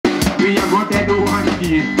We are going to do one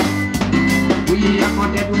day. We are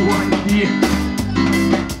going to do one day.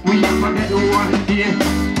 We are going to do one day.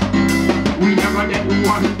 We are going to do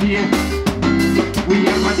one day. We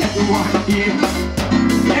are going to do one day.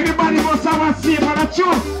 Everybody must have a savior, the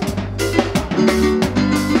truth.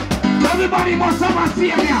 Everybody must have a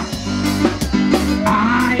savior.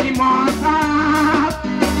 I must have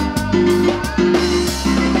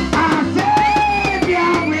a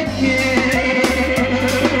savior with me.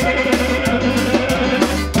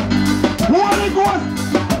 Holy Ghost.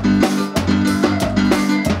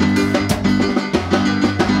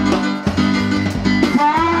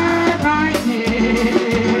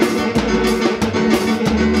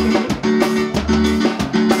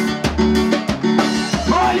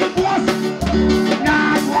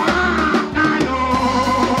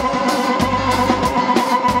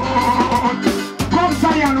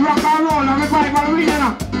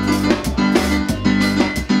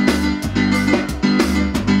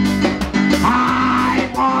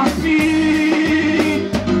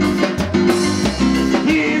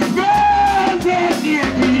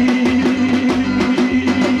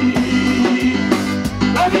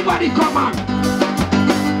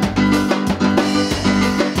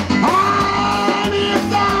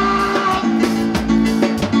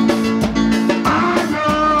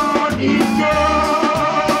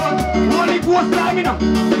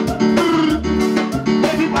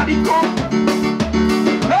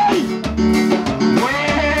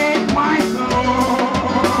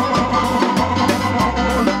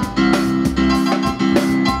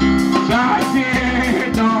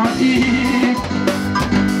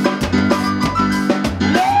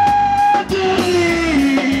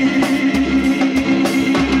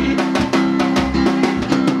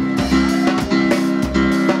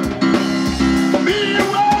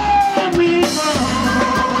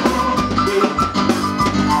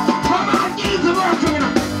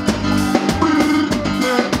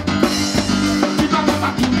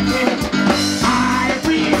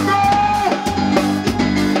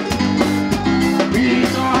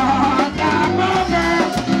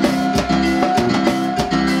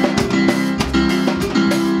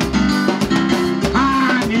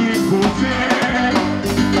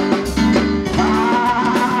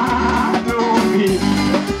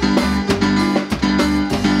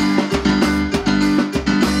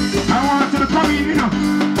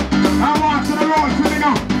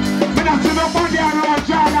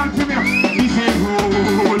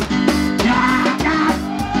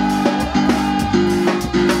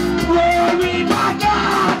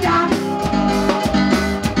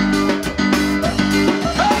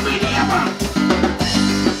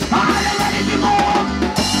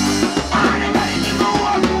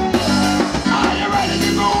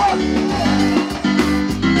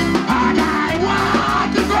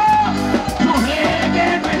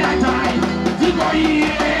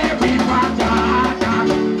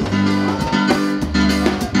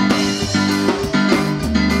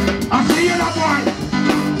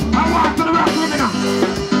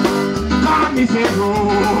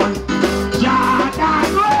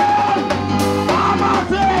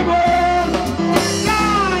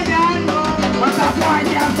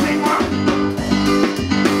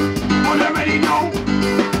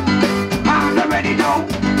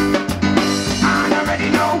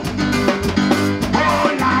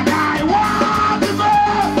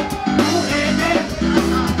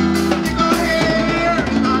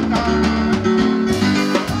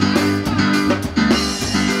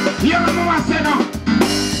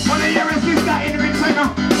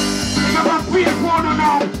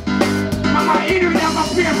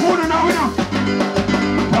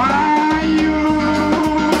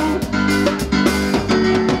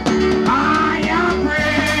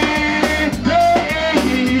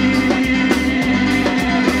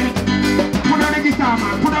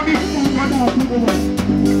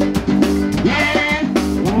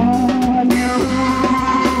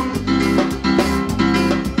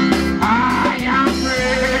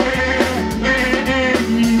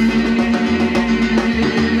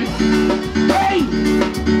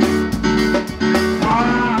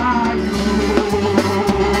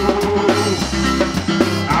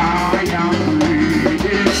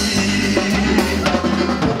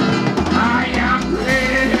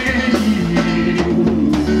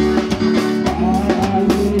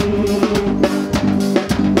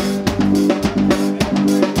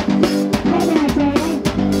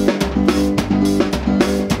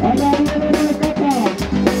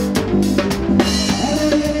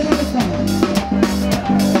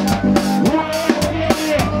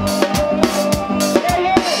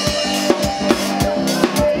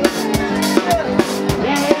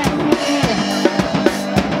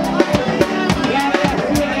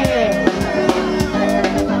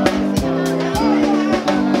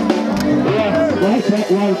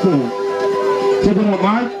 Check it out,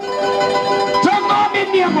 man. Check out me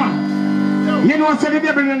neighbor. You know, say the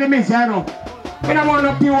devil in the midst, you know. I don't want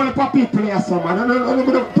to be only for people here, so man.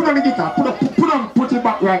 Put on the guitar. Put it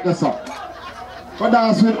back right there, so. But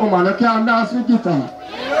dance with woman. You can't dance with guitar.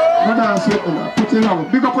 But dance with woman. Put it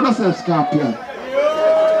on. Big up on yourself, Scorpion.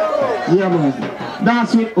 Yeah, man.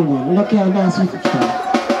 Dance with woman. You can't dance with guitar.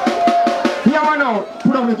 Here one out.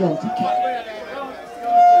 Put on the drum.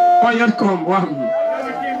 Oh, you come. One.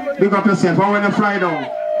 Big up yourself. And when you fly down,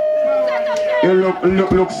 you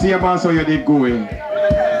look same as how you did going.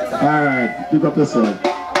 Alright, big up yourself.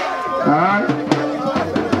 Alright?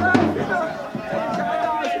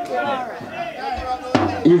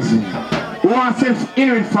 Easy. Who wants to say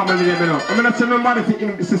Enid family name now? I'm going to say nobody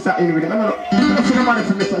for Sister Enid. I'm going to say nobody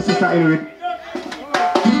for Sister Enid.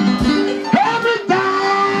 Every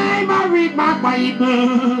time I read my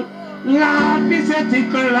Bible, Lord, me say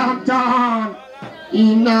tickle and turn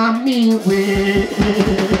in a me way.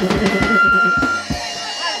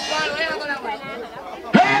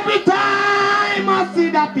 Every time I see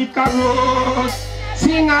that picker rose,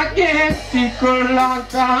 sing again, tickle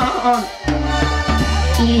lantern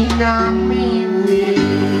in a me way.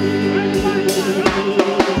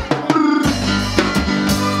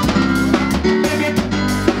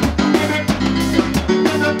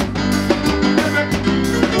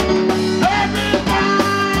 Every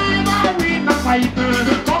time I read my Bible,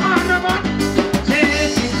 come on, man, say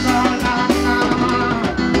tickle lantern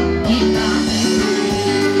in a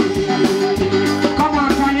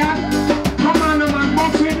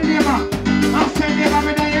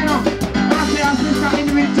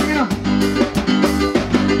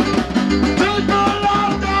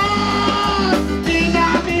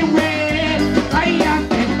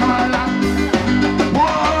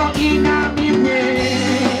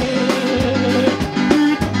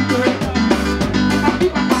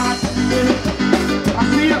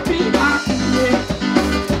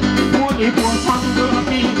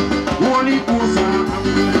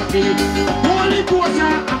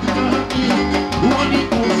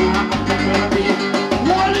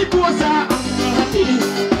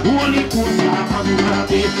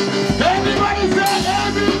everybody say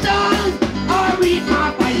every time I read my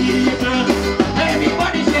Bible,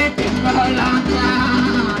 everybody say tickle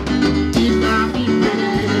lantern in a me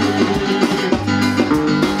way.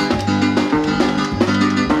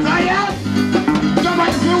 Zion,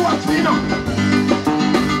 somebody say watch me now.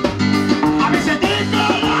 I say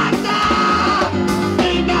tickle lantern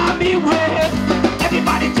in a me way.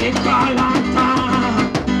 Everybody tickle lantern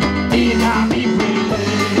in a me way.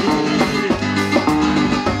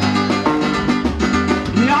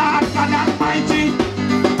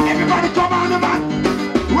 Everybody come on, man.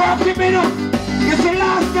 Work me up. You see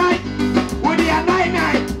last night, we did a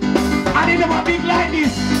night, and it never big like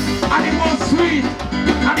this, and it was sweet,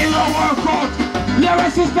 and it low workout. Your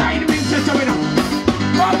sister in the center with them.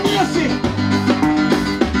 Come here, see.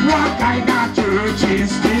 What kind of church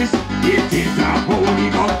is this? It is a Holy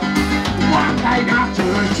Ghost. What kind of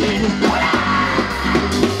church is this?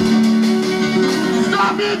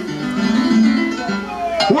 Stop it!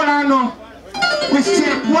 What I know? We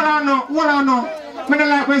say, what I know? I don't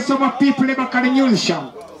like when some people in the back of the news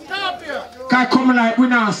show. Because come like we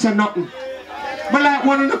not say nothing. But like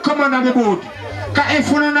one of the come under the boat. Because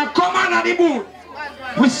if one of the come under the boat,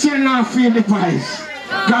 we still not feel the voice.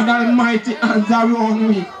 God Almighty hands around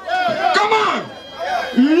me. Come on!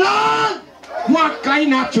 Lord! What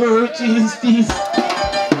kind of church is this?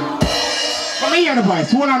 Come here the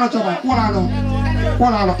voice. What I know, Jabba? What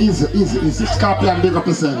I know? Easy. Scorpion, big up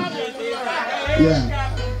yourself. Yeah.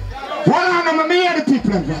 What I know, me hear the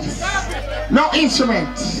people in voice. No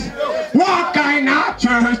instrument. What kind of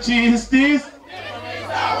church is this?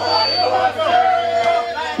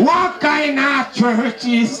 What kind of church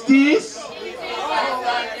is this?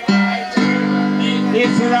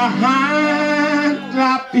 It's a hand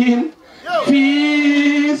clapping,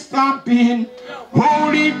 feet stamping,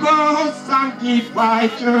 Holy Ghost sanctified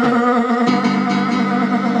church.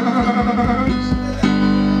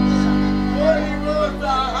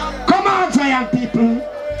 Come on, Zion people.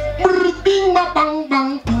 Bing ba bang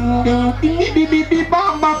bang, bing bi bi bi ba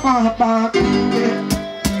ba ba ba.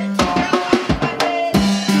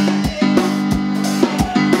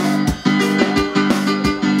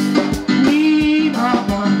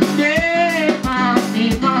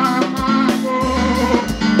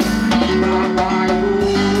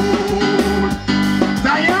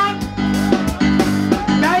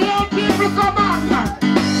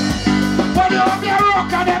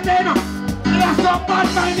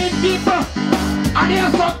 People, and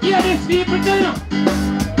there's some careless people too.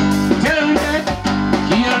 Tell them,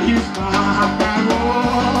 kill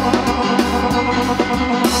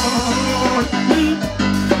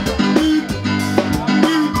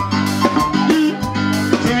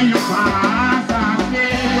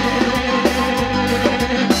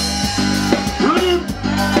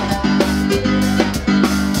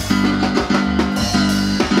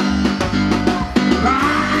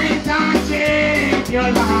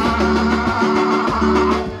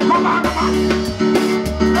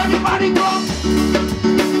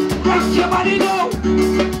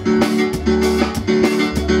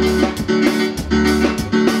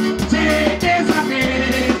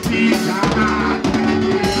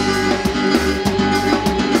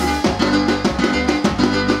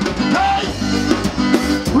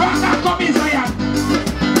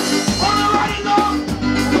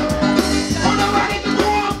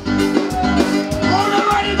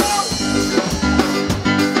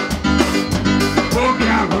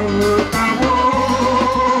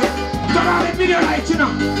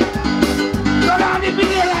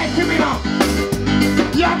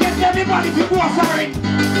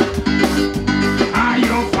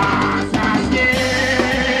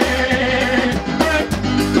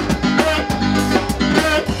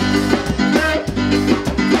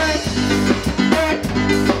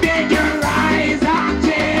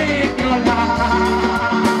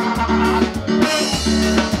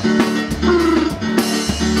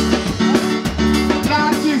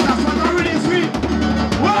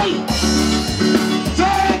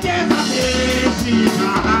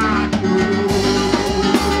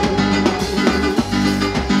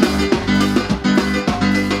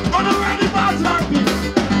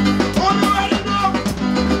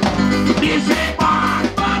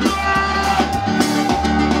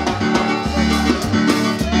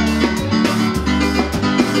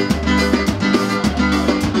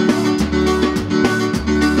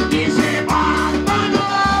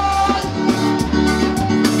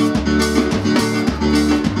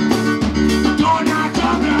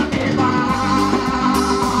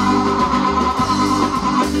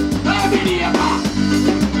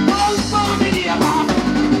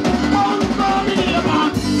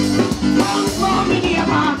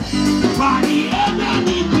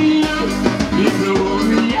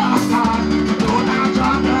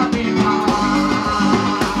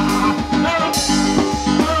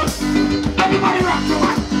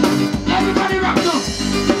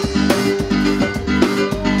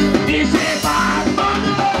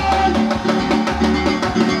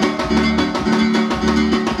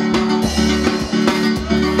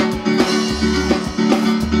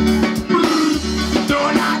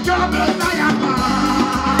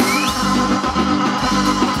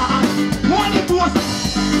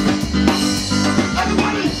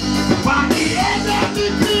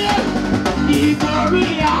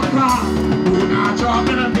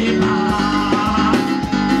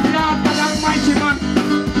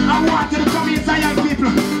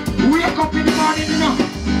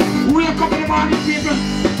morning, people.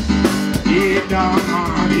 In the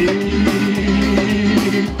morning,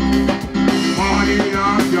 morning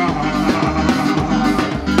of God.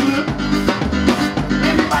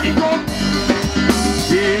 Everybody go.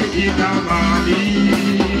 In the morning,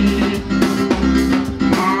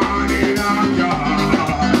 morning of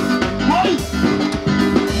God. Boy.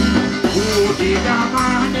 Oh, in the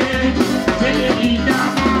morning, say in the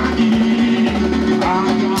morning of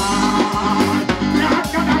God. Lord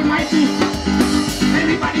God Almighty.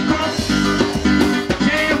 Everybody go.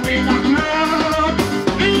 Say with the club,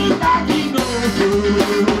 in the kingdom.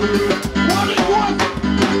 What it was,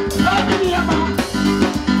 love in the amount.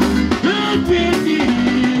 It will be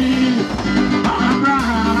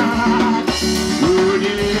alright. Good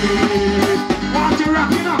day. Want to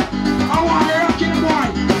rock it up? I want to rock it, boy.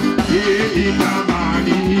 Yeah, in the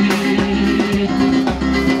morning,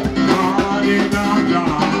 morning of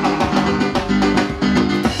God.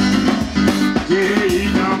 Yeah,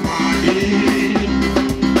 in the morning,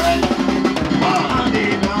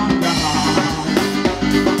 morning of God.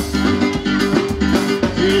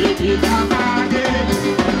 Yeah, in the morning,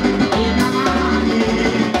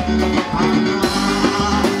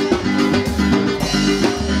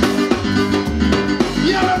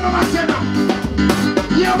 yeah, remember I said that.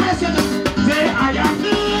 Yeah, I said that. Say I am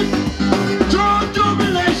in true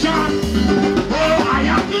tribulation. Oh, I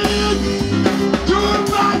am in true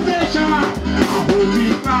salvation. I hope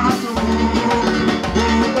it passes.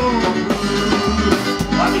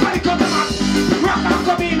 Everybody come to man. Rock and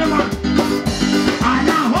come in, man. And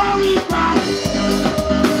I hope it passes.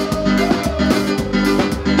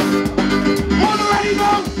 Are you ready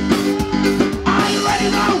now? Are you ready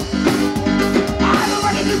now? Are you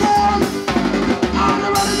ready to go on? Are you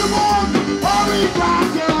ready to go on? Hurry,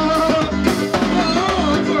 Pastor!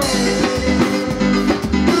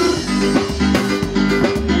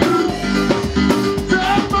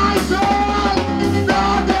 Save my soul,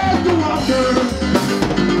 not dead to wander.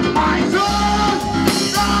 My soul,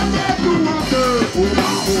 not dead to wander. Oh,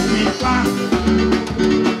 my holy Pastor.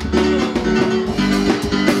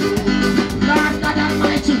 Lord God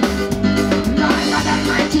Almighty, Lord God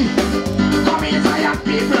Almighty, come in Zion,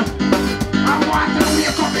 people. I want to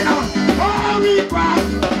wake up in our Holy Christ.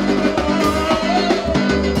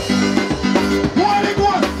 Holy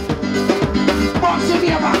Ghost, box your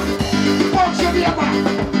neighbor, box your neighbor,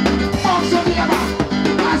 box your neighbor.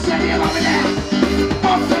 I said neighbor over there,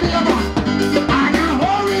 box your neighbor. And a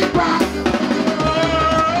Holy Christ.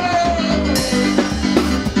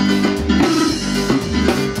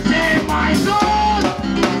 Say my soul,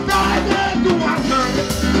 not dead to wander.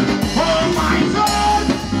 Oh my soul,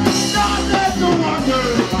 not dead to wander.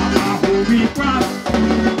 Papa, Holy Christ.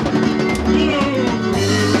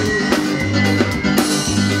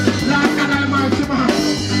 Like an Almighty man.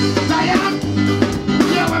 Zion,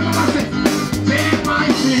 hear what Mama said. Take my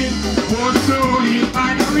sin, was slowly by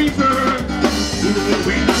the river.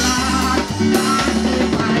 When the Lord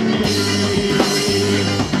take my name.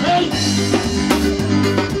 Hey!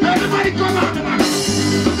 Everybody come out, man.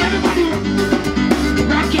 Everybody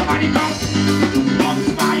rock your body, come. Bounce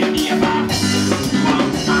by your neighbor.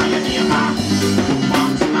 Bounce by your neighbor.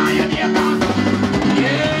 Bounce by your neighbor.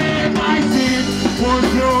 Yeah, my sin was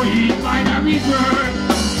flowing by the river.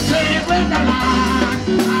 Save when the Lord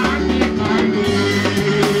take my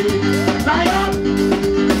name. Zion,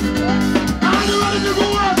 are you ready to go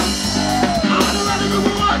on? Are you ready to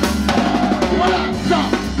go on? Well, stop.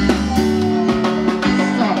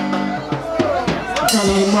 God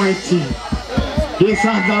Almighty, His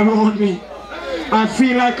hands around me. I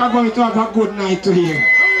feel like I'm going to have a good night here.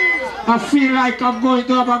 I feel like I'm going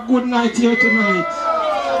to have a good night here tonight.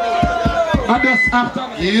 I just after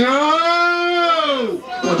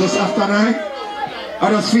just after night,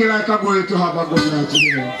 I just feel like I'm going to have a good night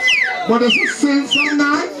here. But it's a sinful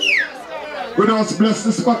night. We don't bless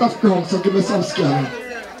the spot of tongue, so give me some scanning.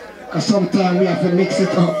 Because sometimes we have to mix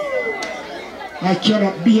it up. I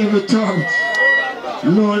cannot be without.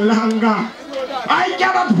 No longer. I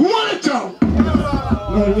cannot hold it out.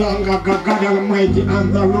 No longer God Almighty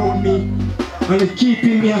hands around me and it's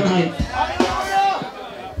keeping me alive.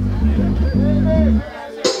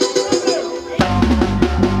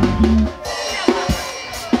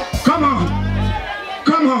 Come on.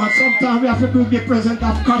 Come on. Sometimes we have to do the present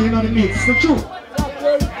of God in the midst. That's true.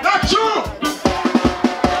 That's true.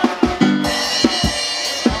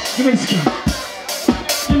 Give me the skin.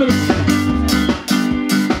 Give me the skin.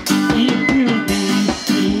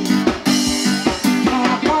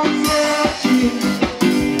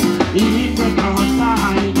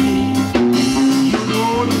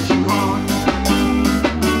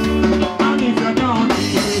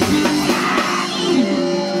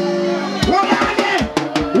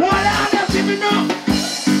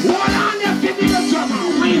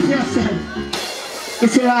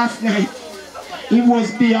 last night. It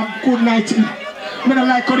was be a good night. I don't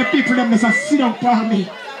like how the people them just sit down for me.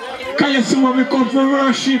 Can you see when we come for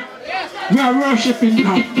worship? We are worshiping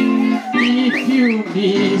God. If you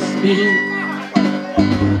miss me,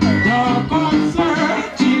 don't come